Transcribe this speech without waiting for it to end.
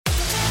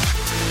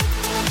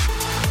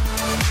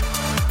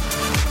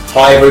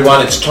Hi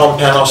everyone, it's Tom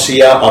Panos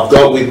here. I've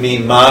got with me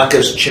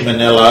Marcus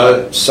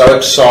Ciminello. So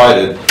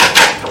excited.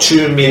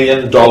 $2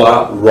 million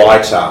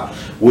writer.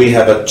 We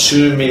have a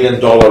 $2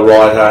 million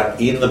writer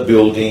in the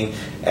building,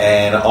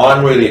 and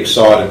I'm really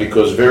excited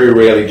because very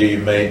rarely do you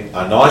meet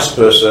a nice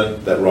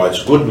person that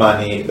writes good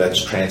money,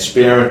 that's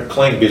transparent,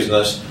 clean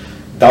business,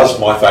 does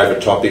my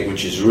favourite topic,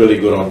 which is really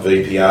good on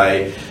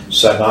VPA.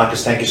 So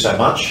Marcus, thank you so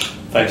much.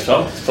 Thanks,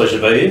 Tom. It's a pleasure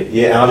to be here.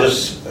 Yeah, and I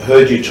just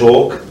heard you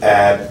talk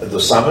at the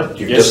summit.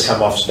 You've just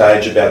come off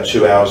stage about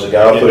 2 hours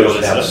ago. I thought it was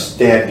an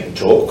outstanding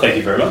talk. Thank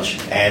you very much.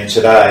 And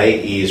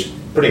today is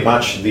pretty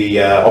much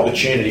the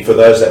opportunity for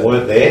those that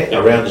weren't there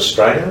around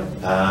Australia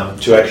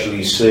to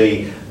actually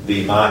see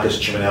the Marcus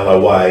Ciminello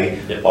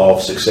way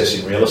of success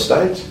in real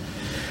estate.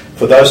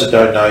 For those that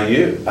don't know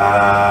you,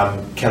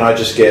 can I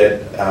just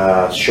get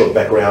a short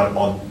background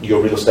on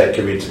your real estate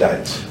career to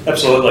date?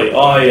 Absolutely.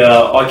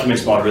 I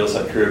commenced my real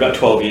estate career about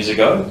 12 years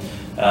ago.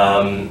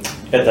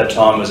 At that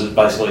time, I was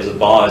basically as a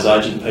buyer's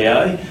agent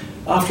PA.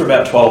 After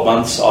about 12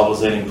 months, I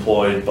was then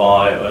employed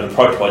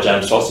approached by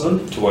James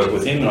Sossaman to work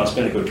with him, and I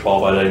spent a good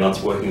 12, 18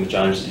 months working with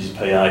James as his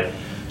PA.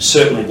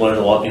 Certainly learned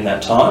a lot in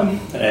that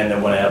time, and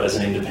then went out as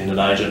an independent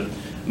agent.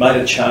 Made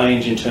a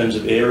change in terms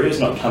of areas,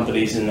 not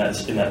companies in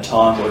that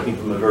time, working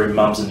from a very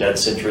mums and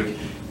dads centric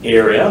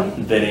area,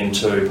 then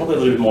into probably a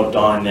little bit more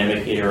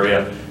dynamic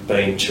area,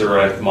 being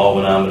Toorak,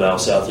 Melbourne, Armidale,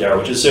 South Yarra,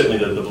 which is certainly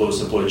the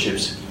bluest of blue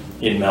chips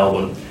in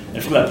Melbourne.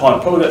 And from that point,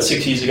 probably about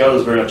 6 years ago, it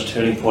was very much a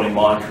turning point in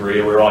my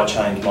career where I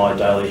changed my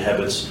daily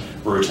habits,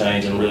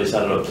 routines, and really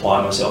started to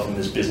apply myself in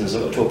this business. I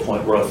got to a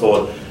point where I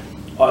thought,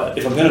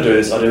 if I'm going to do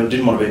this, I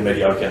didn't want to be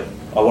mediocre.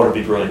 I want to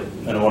be brilliant,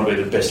 and I want to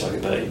be the best I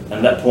could be. And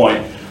at that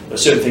point, there were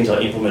certain things I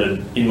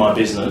implemented in my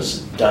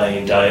business day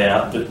in, day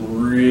out that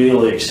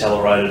really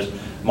accelerated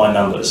my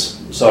numbers.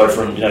 So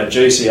from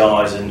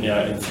GCIs in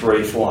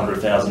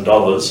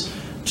 $300,000-$400,000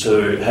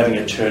 to having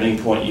a turning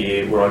point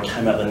year where I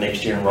came out the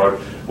next year and wrote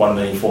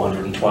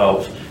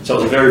 $1,412,000. So it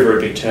was a very, very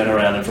big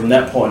turnaround. And from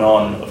that point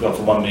on, I've gone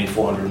from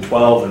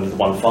 $1,412,000 into the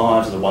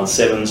 1.5s and the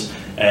 1.7s,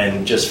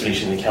 and just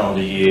finishing the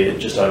calendar year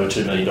just over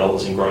 $2 million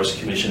in gross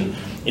commission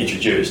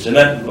introduced. And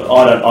that,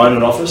 I don't own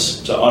an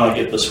office, so I don't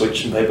get the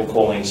switch and people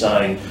calling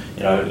saying,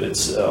 I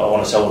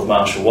want to sell with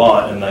Marshall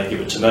White, and they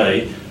give it to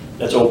me.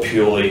 That's all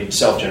purely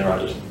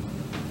self-generated.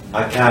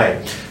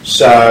 Okay,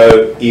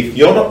 so if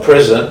you're not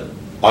present,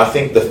 I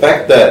think the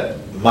fact that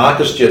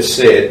Marcus just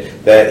said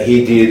that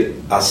he did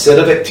a set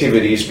of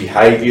activities,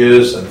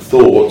 behaviours and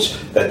thoughts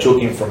that took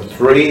him from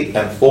 300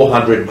 and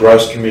 400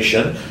 gross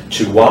commission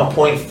to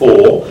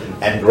 1.4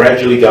 and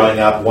gradually going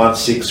up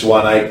 1.6,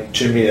 1.8,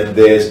 2 million.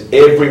 There's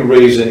every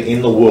reason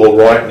in the world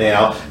right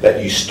now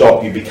that you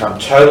stop, you become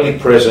totally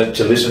present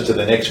to listen to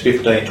the next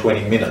 15,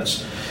 20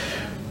 minutes.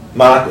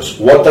 Marcus,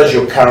 what does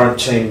your current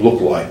team look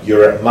like?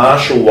 You're at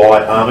Marshall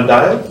White,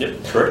 Armidale?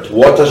 Yep, correct.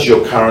 What does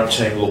your current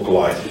team look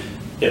like?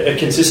 It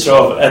consists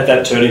of, at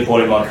that turning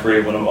point in my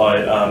career when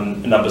my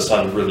numbers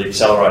started really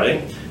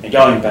accelerating, and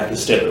going back a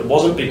step, it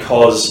wasn't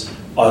because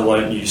I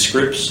learnt new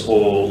scripts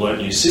or learnt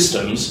new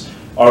systems.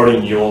 I already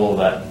knew all of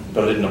that,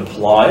 but I didn't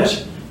apply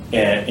it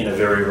in a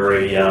very,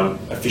 very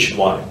efficient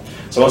way.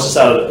 So once I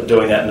started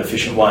doing that in an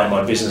efficient way,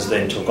 my business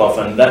then took off.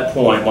 And at that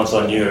point, once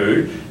I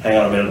knew, hang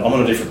on a minute, I'm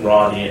on a different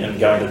ride here and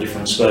going at a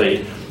different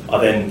speed, I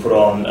then put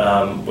on,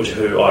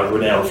 who I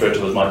now refer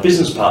to as my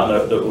business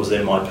partner, that was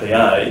then my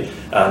PA,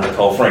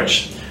 Nicole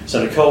French.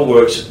 So Nicole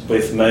works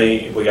with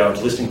me, we go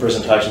into listing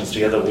presentations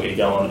together, we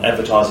go on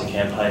advertising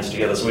campaigns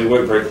together, so we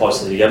work very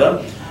closely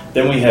together.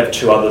 Then we have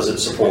two others that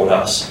support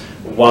us.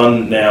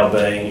 One now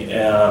being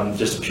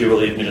just a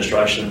purely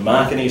administration and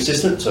marketing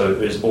assistant, so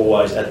who's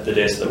always at the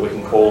desk that we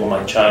can call,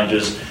 make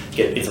changes,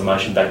 get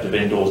information back to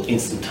vendors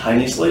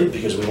instantaneously,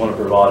 because we want to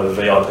provide a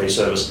VIP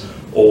service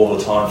all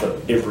the time for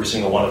every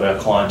single one of our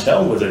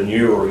clientele, whether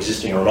new or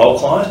existing or an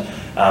old client.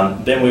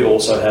 Then we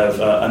also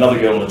have another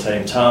girl on the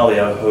team,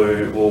 Talia,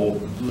 who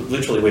will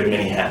literally wear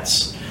many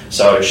hats.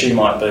 So she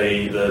might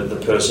be the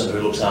person who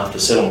looks after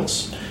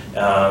settlements,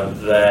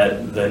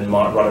 that then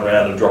might run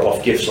around and drop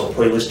off gifts or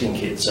pre-listing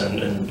kits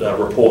and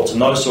reports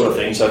and those sort of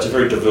things. So it's a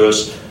very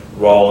diverse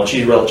role, and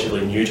she's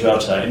relatively new to our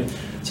team.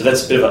 So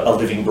that's a bit of a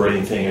living,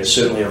 breathing thing. It's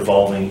certainly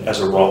evolving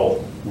as a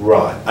role.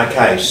 Right.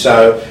 Okay.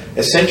 So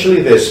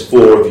essentially, there's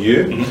four of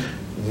you.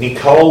 Mm-hmm.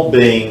 Nicole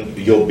being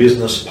your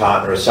business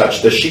partner as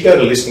such, does she go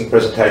to listing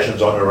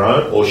presentations on her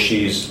own, or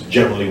she's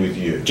generally with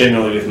you?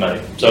 Generally with me.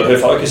 So her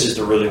focus is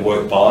to really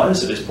work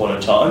buyers at this point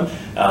in time,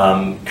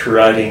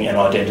 creating and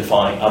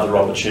identifying other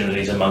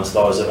opportunities amongst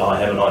those that I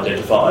haven't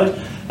identified.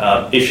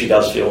 If she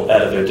does feel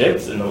out of her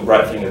depth, and the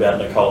great thing about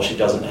Nicole, she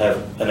doesn't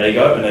have an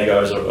ego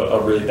is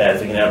a really bad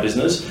thing in our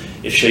business.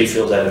 If she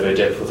feels out of her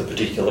depth with a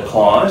particular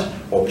client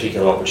or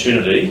particular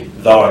opportunity,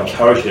 though I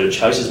encourage her to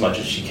chase as much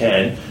as she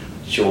can,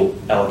 she'll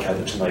allocate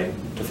it to me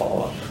to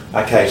follow up.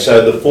 Okay,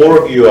 so the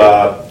four of you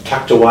are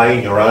tucked away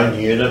in your own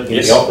unit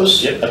in the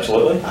office? Yep,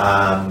 absolutely.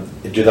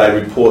 Do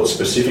they report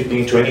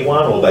specifically to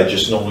anyone, or are they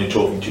just normally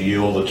talking to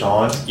you all the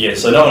time? Yeah,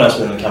 so no one else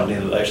within the company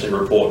that they actually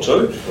report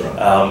to,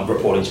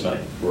 reporting to me.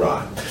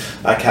 Right.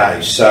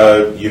 Okay,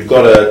 so you've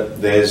got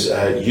there's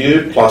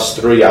you plus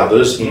three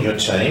others in your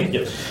team.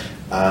 Yep.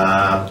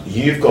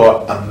 You've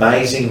got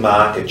amazing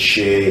market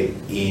share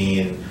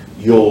in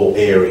your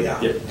area.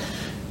 Yep.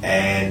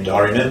 And I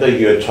remember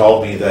you had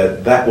told me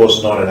that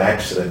was not an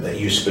accident, that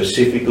you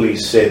specifically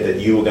said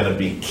that you were going to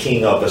be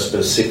king of a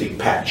specific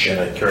patch.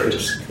 And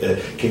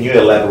can you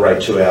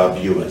elaborate to our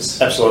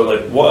viewers?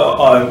 Absolutely.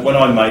 Well, when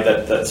I made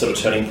that sort of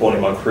turning point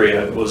in my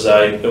career, it was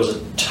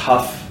a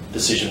tough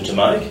decision to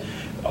make.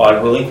 I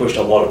relinquished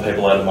a lot of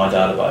people out of my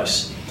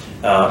database.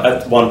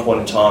 At one point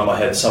in time, I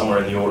had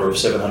somewhere in the order of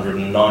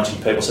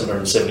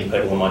 770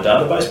 people in my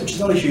database, which is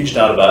not a huge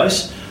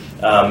database.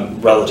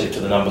 Relative to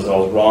the numbers that I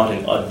was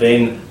writing. I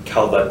then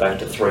culled that back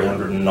to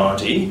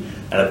 390,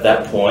 and at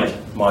that point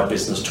my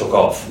business took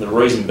off. The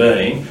reason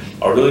being,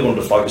 I really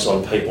wanted to focus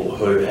on people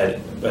who had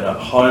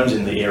homes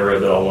in the area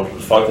that I wanted to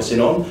focus in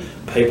on,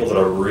 people that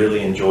I really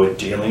enjoyed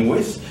dealing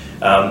with,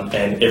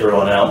 and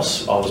everyone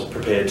else I was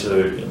prepared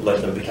to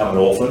let them become an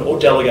orphan or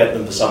delegate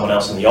them to someone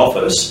else in the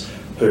office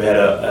who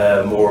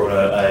had more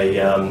of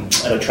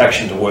an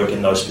attraction to work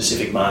in those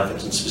specific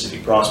markets and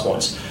specific price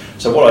points.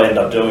 So what I ended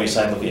up doing is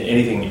saying, look,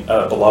 anything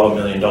below $1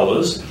 million,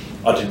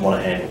 I didn't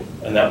want to handle.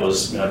 And that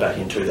was back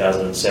in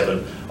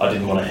 2007. I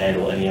didn't want to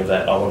handle any of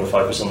that. I wanted to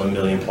focus on the $1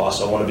 million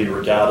plus. I want to be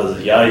regarded as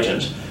the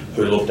agent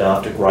who looked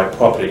after great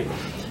property.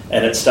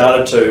 And it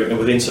started to,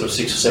 within sort of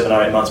 6 or 7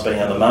 or 8 months being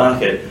on the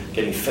market,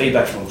 getting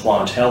feedback from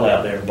clientele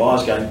out there and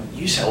buyers going,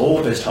 you sell all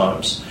the best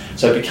homes.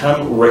 So it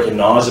became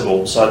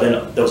recognisable. So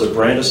then there was a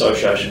brand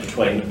association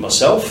between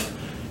myself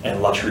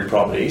and luxury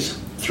properties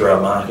through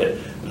our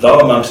market. Though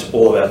amongst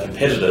all of our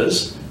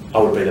competitors, I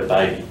would be the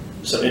baby.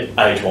 So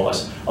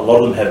age-wise, a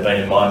lot of them have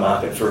been in my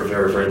market for a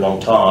very, very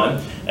long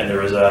time, and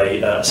there is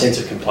a sense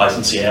of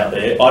complacency out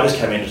there. I just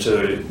came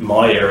into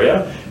my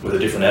area with a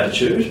different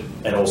attitude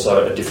and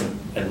also a different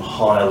and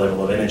higher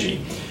level of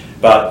energy.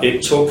 But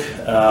it took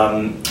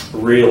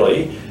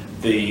really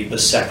the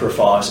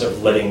sacrifice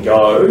of letting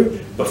go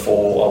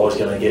before I was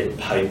going to get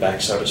paid back,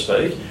 so to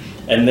speak.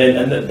 And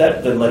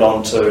that then led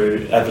on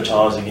to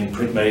advertising in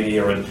print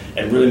media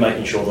and really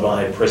making sure that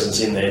I had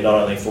presence in there, not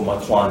only for my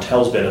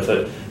clientele's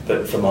benefit,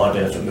 but for my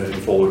benefit moving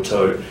forward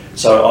too.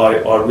 So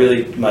I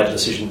really made a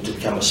decision to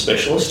become a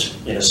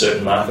specialist in a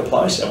certain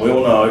marketplace. And we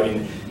all know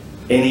in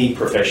any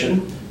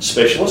profession,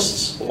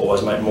 specialists will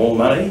always make more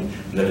money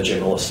than a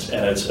generalist.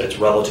 And it's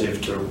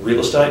relative to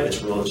real estate,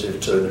 it's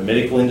relative to the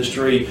medical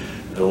industry,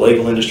 the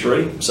legal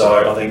industry.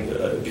 So I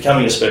think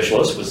becoming a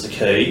specialist was the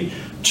key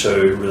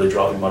to really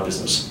driving my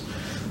business.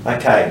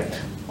 Okay,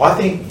 I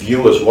think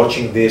viewers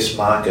watching this,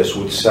 Marcus,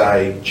 would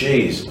say,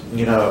 geez,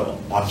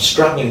 I'm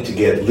struggling to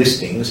get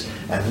listings,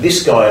 and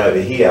this guy over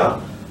here,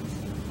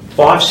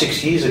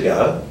 5-6 years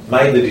ago,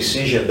 made the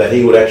decision that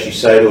he would actually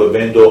say to a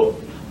vendor,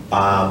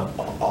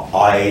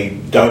 I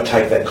don't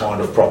take that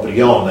kind of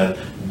property on,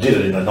 and did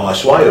it in a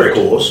nice way, of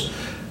course.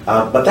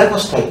 But that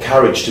must take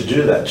courage to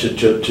do that,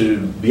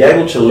 to be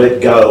able to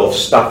let go of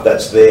stuff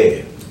that's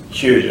there.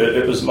 Huge.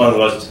 It was one of the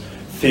most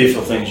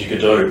fearful things you could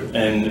do,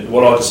 and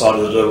what I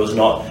decided to do was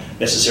not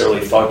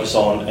necessarily focus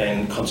on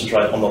and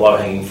concentrate on the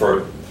low-hanging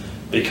fruit,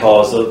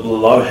 because the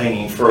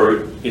low-hanging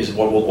fruit is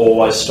what will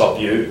always stop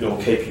you, it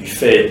will keep you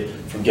fed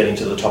from getting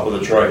to the top of the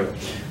tree.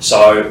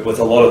 So with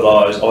a lot of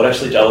those, I would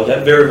actually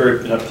delegate very,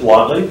 very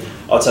politely.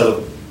 I'd say,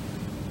 look,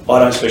 I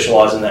don't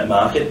specialise in that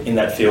market, in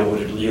that field,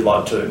 would you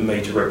like me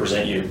to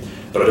represent you?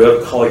 But I do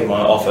have a colleague in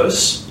my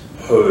office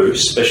who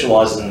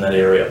specialises in that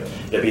area.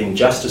 It'd be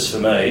injustice for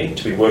me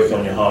to be working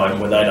on your home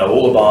when they know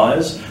all the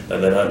buyers, they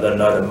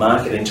know the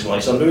market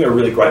intimately. So I'm doing a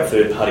really great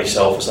third-party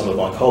sell for some of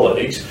my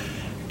colleagues,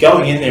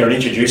 going in there and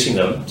introducing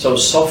them, so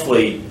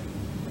softly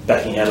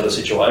backing out of the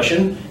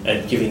situation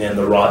and giving them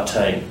the right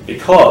team.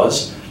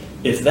 Because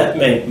if that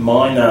meant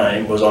my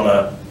name was on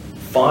a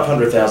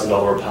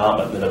 $500,000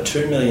 apartment, then a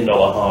 $2 million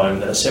home,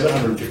 then a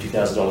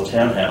 $750,000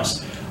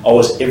 townhouse, I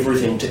was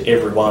everything to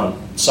everyone.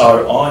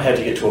 So I had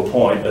to get to a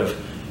point of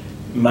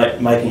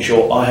making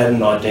sure I had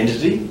an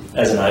identity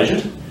as an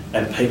agent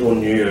and people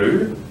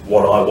knew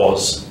what I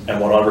was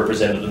and what I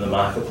represented in the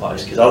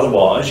marketplace, because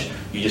otherwise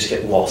you just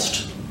get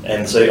lost.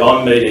 And so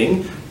I'm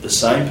meeting the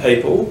same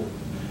people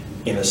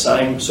in the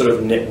same sort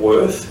of net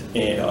worth,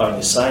 owning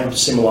the same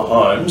similar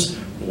homes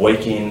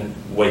week in,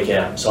 week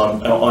out. So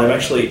I'm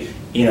actually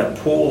in a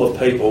pool of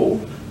people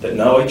that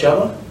know each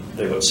other,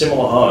 they've got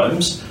similar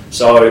homes,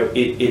 so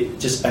it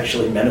just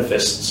actually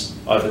manifests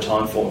over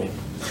time for me.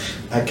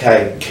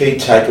 Okay, key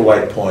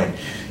takeaway point.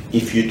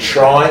 If you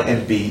try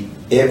and be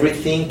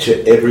everything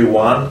to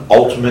everyone,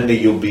 ultimately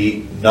you'll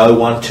be no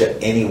one to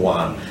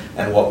anyone.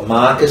 And what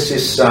Marcus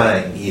is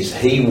saying is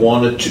he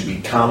wanted to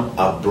become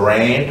a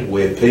brand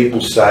where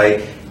people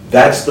say,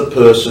 that's the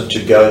person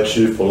to go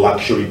to for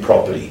luxury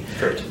property.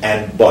 Correct.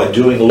 And by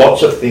doing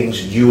lots of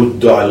things, you would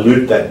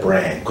dilute that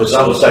brand. Because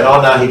some will say,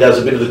 oh no, he does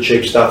a bit of the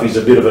cheap stuff, he's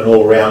a bit of an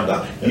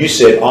all-rounder. You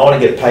said, I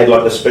want to get paid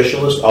like a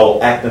specialist,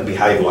 I'll act and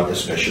behave like a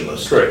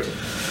specialist. Correct.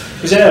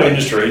 Because in our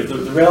industry, the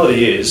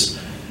reality is,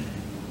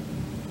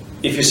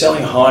 if you're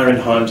selling higher-end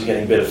homes and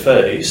getting better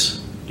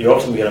fees, you're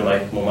ultimately going to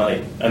make more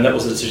money. And that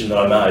was the decision that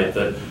I made,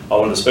 that I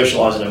wanted to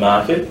specialise in a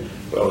market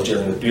where I was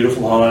dealing with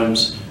beautiful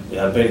homes,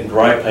 meeting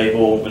great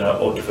people,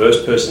 or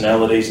diverse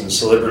personalities and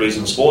celebrities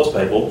and sports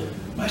people.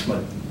 Makes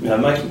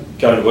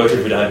going to work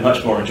every day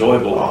much more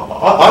enjoyable.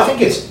 I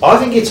think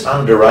it's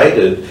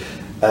underrated,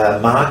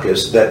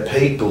 Marcus, that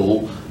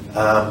people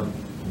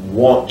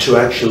want to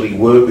actually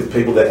work with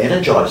people that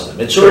energise them.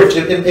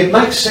 It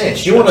makes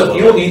sense. You want to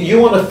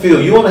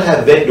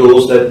have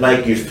vendors that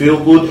make you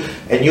feel good,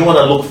 and you want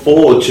to look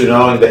forward to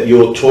knowing that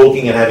you're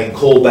talking and having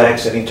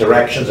callbacks and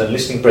interactions and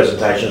listening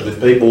presentations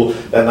with people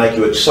that make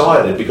you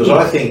excited. Because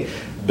I think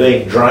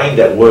being drained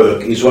at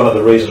work is one of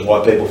the reasons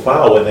why people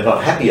fail when they're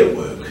not happy at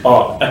work.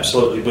 Oh,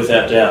 absolutely,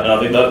 without doubt. And I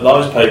think that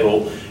those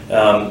people,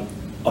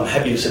 I'm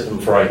happy to set them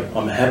free.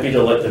 I'm happy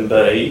to let them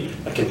be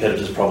a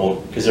competitor's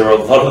problem, because there are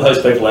a lot of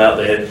those people out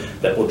there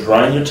that will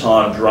drain your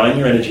time, drain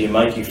your energy, and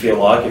make you feel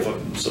like, if I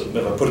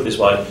put it this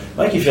way,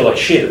 make you feel like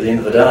shit at the end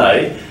of the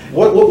day.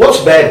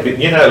 What's bad?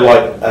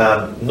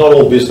 Not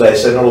all business. They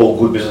say not all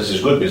good business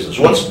is good business.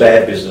 What's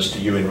bad business to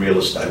you in real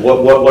estate?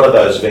 What are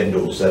those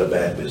vendors that are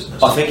bad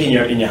business? I think in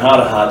your heart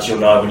of hearts, you'll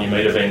know when you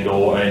meet a vendor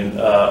and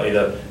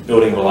either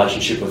building a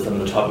relationship with them,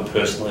 the type of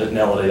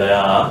personality they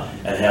are,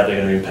 and how they're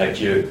going to impact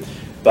you.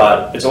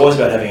 But it's always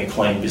about having a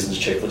clean business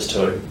checklist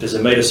too. Does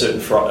it meet a certain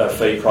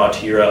fee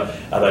criteria?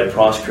 Are they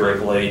priced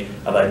correctly?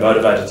 Are they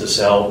motivated to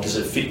sell? Does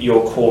it fit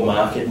your core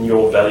market and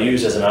your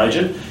values as an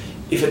agent?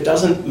 If it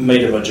doesn't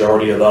meet a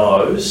majority of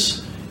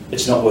those,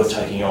 it's not worth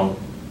taking on,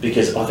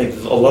 because I think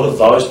a lot of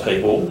those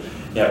people,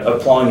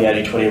 applying the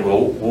 80-20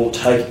 rule, will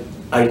take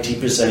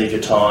 80% of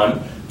your time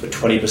for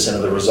 20%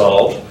 of the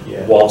result,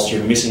 whilst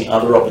you're missing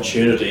other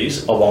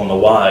opportunities along the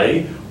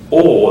way,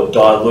 or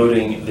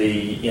diluting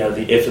the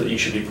effort that you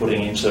should be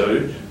putting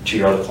into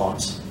your other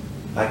clients.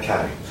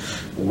 Okay,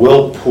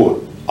 well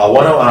put. I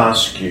want to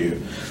ask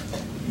you,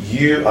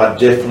 you are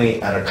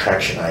definitely an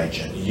attraction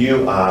agent.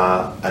 You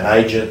are an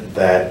agent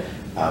that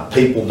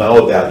people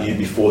know about you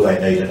before they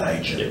need an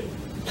agent. Yep.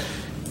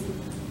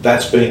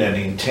 That's been an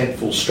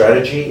intentful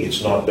strategy.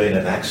 It's not been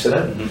an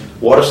accident.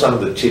 Mm-hmm. What are some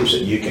of the tips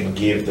that you can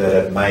give that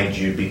have made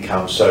you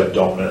become so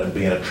dominant and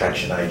be an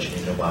attraction agent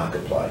in the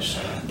marketplace?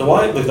 The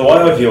way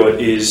I view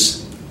it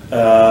is,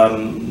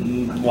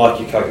 like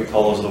your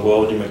Coca-Colas of the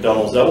world, your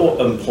McDonald's, they will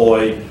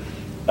employ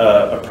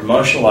a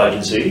promotional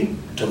agency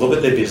to look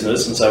at their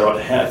business and say, right,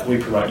 how can we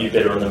promote you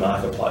better in the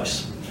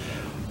marketplace?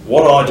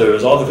 What I do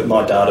is I look at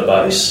my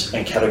database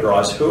and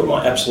categorise who are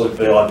my absolute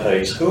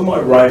VIPs, who are my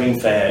raving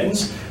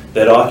fans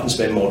that I can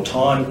spend more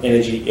time,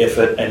 energy,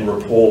 effort and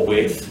rapport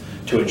with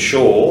to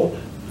ensure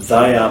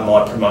they are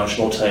my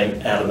promotional team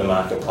out in the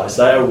marketplace.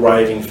 They are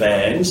raving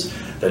fans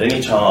that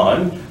any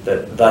time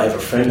that they have a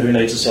friend who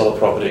needs to sell a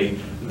property,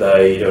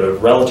 they have a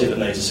relative that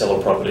needs to sell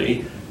a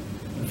property,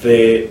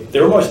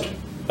 they're almost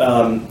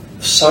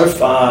so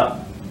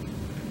far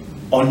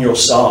on your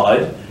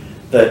side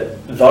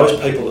that those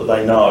people that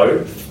they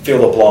know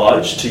feel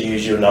obliged to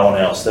use you and no one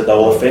else, that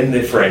they'll offend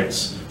their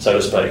friends, so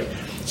to speak.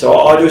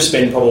 So I do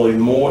spend probably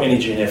more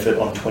energy and effort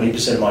on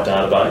 20% of my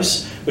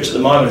database, which at the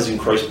moment has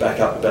increased back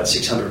up about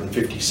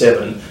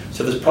 657.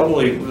 So there's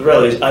probably,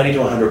 really, there's 80 to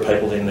 100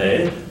 people in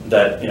there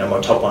that,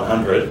 my top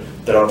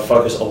 100, that I would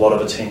focus a lot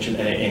of attention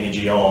and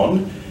energy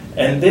on.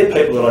 And they're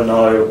people that I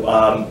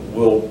know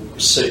will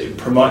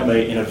promote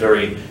me in a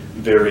very,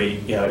 very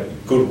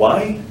good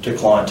way to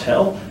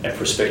clientele and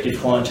prospective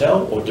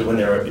clientele, or when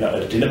they're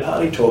at a dinner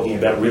party talking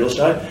about real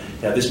estate.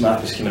 This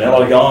Marcus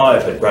Chiminello guy,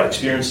 I've had great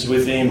experiences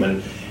with him,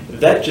 and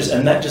that just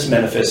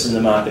manifests in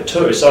the market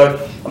too.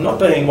 So I'm not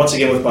being, once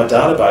again with my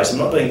database, I'm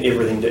not being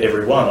everything to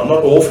everyone. I'm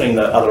not orphaning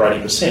the other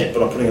 80%,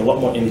 but I'm putting a lot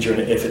more energy and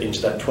effort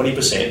into that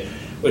 20%,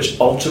 which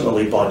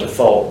ultimately by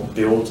default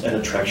builds an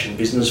attraction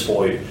business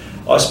for you.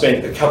 I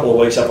spent a couple of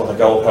weeks up on the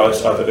Gold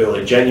Coast over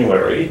early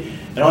January,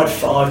 and I had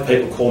 5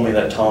 people call me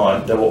that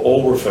time. They were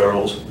all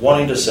referrals,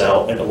 wanting to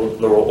sell, and they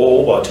were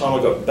all, by the time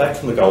I got back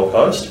from the Gold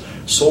Coast,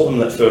 saw them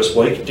that first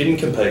week, didn't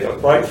compete, got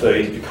great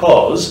fees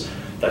because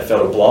they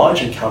felt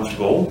obliged and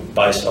comfortable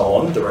based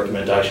on the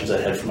recommendations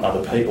they had from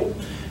other people.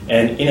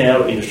 And in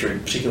our industry,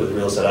 particularly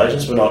real estate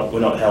agents, we're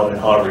not held in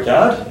high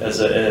regard as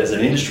an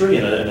industry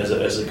and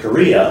as a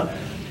career.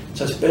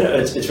 So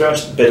it's very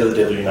much better the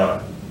devil you know.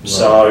 Right.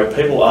 So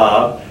people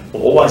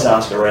will always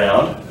ask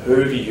around, who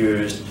have you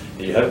used,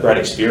 that you have great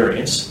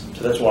experience.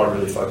 So that's why I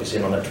really focus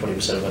in on that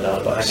 20% of my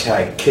database.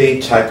 Okay, key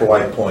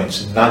takeaway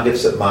points,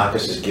 nuggets that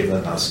Marcus has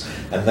given us,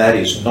 and that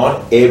is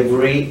not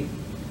every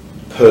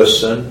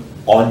person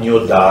on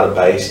your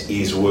database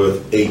is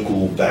worth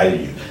equal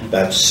value.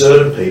 That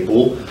certain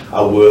people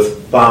are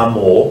worth far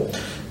more.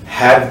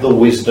 Have the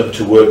wisdom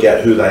to work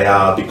out who they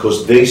are,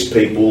 because these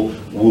people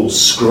will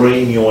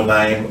scream your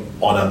name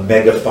on a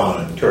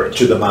megaphone Correct.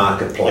 to the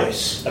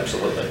marketplace. Yep,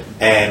 absolutely.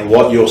 And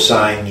what you're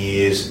saying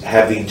is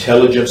have the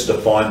intelligence to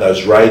find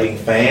those raving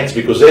fans,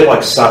 because they're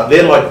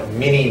like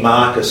mini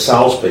Marcus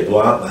salespeople,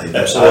 aren't they?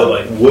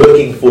 Absolutely.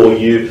 Working for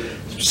you,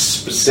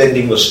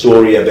 sending the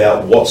story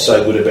about what's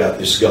so good about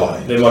this guy.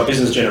 They're my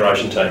business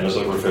generation team, as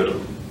I refer to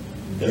them.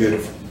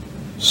 Beautiful.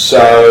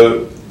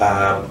 So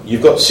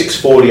you've got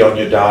 640 on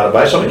your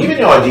database. I'm giving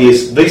you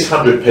ideas. These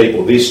 100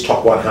 people, these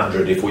top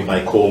 100, if we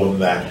may call them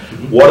that,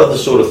 what are the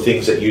sort of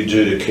things that you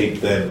do to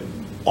keep them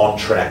on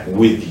track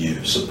with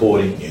you,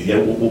 supporting you?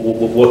 Yep.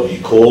 What do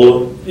you call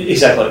them?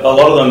 Exactly. A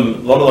lot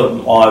of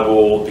them I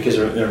will, because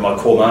they're in my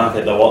core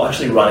market, they will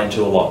actually run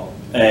into a lot.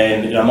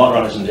 And I might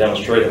run into them down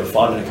the street, have a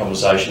 5-minute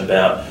conversation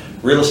about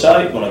real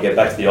estate. When I get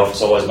back to the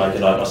office, I always make a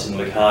note and I send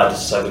them a card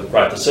just to say, look,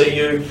 great to see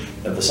you.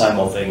 And the same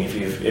old thing, if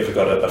you've ever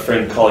got a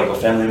friend, colleague or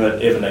family member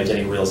ever needs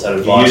any real estate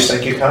advice. You use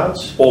thank you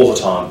cards? All the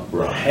time.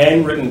 Right.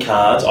 Handwritten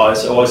cards, I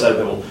always say to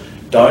people,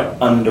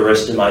 don't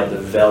underestimate the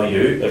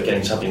value of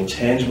getting something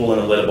tangible in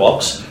a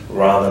letterbox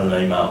rather than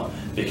an email,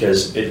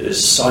 because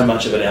there's so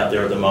much of it out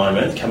there at the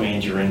moment coming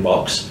into your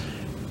inbox.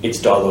 It's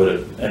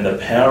diluted, and the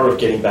power of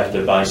getting back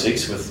to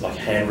basics with like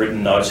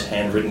handwritten notes,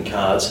 handwritten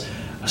cards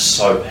are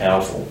so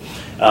powerful.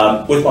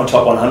 With my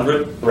top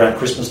 100 around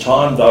Christmas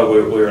time, though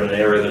we're in an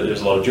area that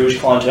there's a lot of Jewish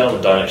clientele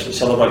that don't actually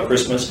celebrate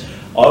Christmas,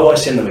 I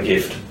always send them a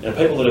gift.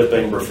 People that have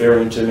been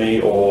referring to me,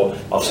 or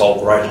I've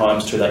sold great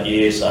homes to that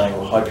year, saying,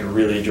 well, I hope you're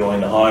really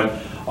enjoying the home,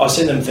 I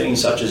send them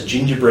things such as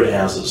gingerbread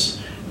houses.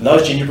 And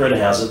those gingerbread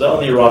houses, they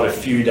only arrive a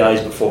few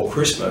days before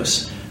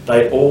Christmas.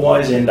 They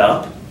always end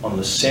up on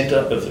the centre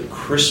of the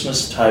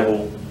Christmas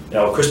table,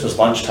 a Christmas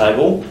lunch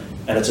table,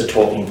 and it's a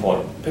talking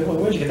point. People are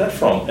like, where'd you get that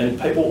from? And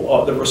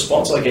people, the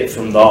response I get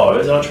from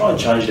those, and I try and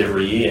change it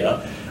every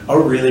year,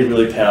 are really,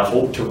 really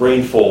powerful to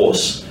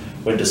reinforce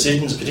when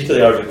decisions,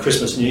 particularly over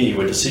Christmas, New Year,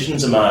 where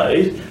decisions are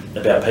made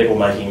about people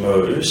making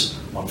moves,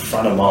 I'm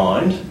front of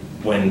mind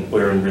when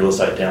we're in real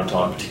estate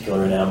downtime,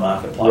 particularly in our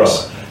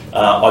marketplace.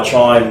 Right. I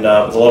try and,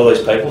 with a lot of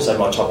these people, say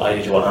my top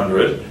 80 to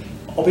 100,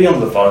 I'll be on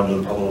the phone to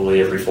them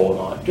probably every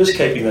fortnight, just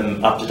keeping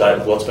them up to date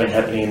with what's been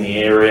happening in the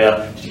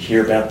area. Did you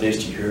hear about this?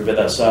 Did you hear about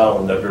that sale?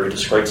 And that very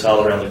discreet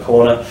sale around the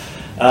corner.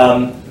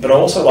 But I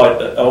also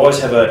I always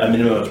have a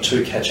minimum of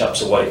 2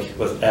 catch-ups a week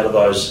out of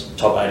those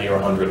top 80 or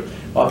 100.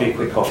 Might be a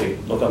quick coffee.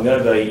 Look, I'm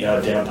going to be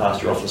down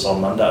past your office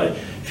on Monday.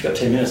 If you've got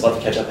 10 minutes, I'd love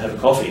to catch up and have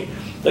a coffee.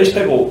 These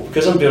people,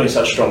 because I'm building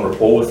such strong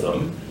rapport with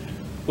them,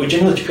 we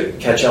generally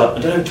catch up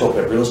and don't even talk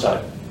about real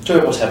estate. Talk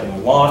about what's happening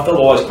in life. They'll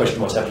always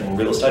question what's happening in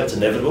real estate. It's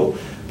inevitable.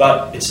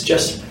 But it's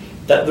just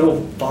that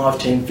little 5,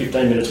 10,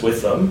 15 minutes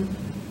with them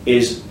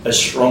is as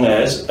strong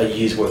as a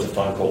year's worth of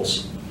phone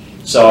calls.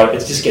 So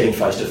it's just getting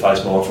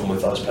face-to-face more often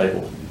with those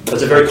people.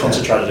 It's a very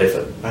concentrated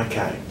effort.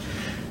 Okay.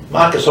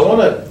 Marcus, I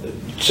want to...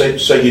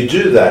 So you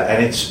do that,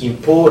 and it's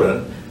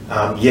important,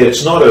 yet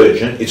it's not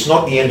urgent. It's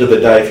not the end of the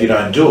day if you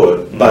don't do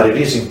it, but it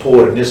is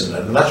important, isn't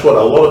it? And that's what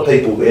a lot of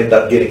people end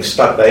up getting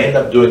stuck. They end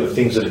up doing the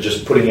things that are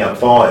just putting out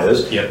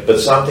fires, Yep.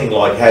 But something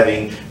like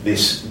having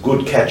this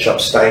good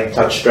catch-up,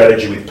 stay-in-touch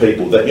strategy with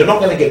people that you're not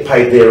going to get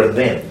paid there and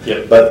then,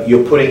 Yep. but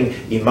you're putting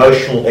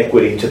emotional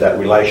equity into that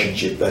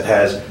relationship that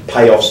has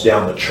payoffs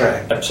down the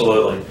track.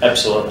 Absolutely.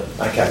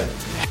 Okay.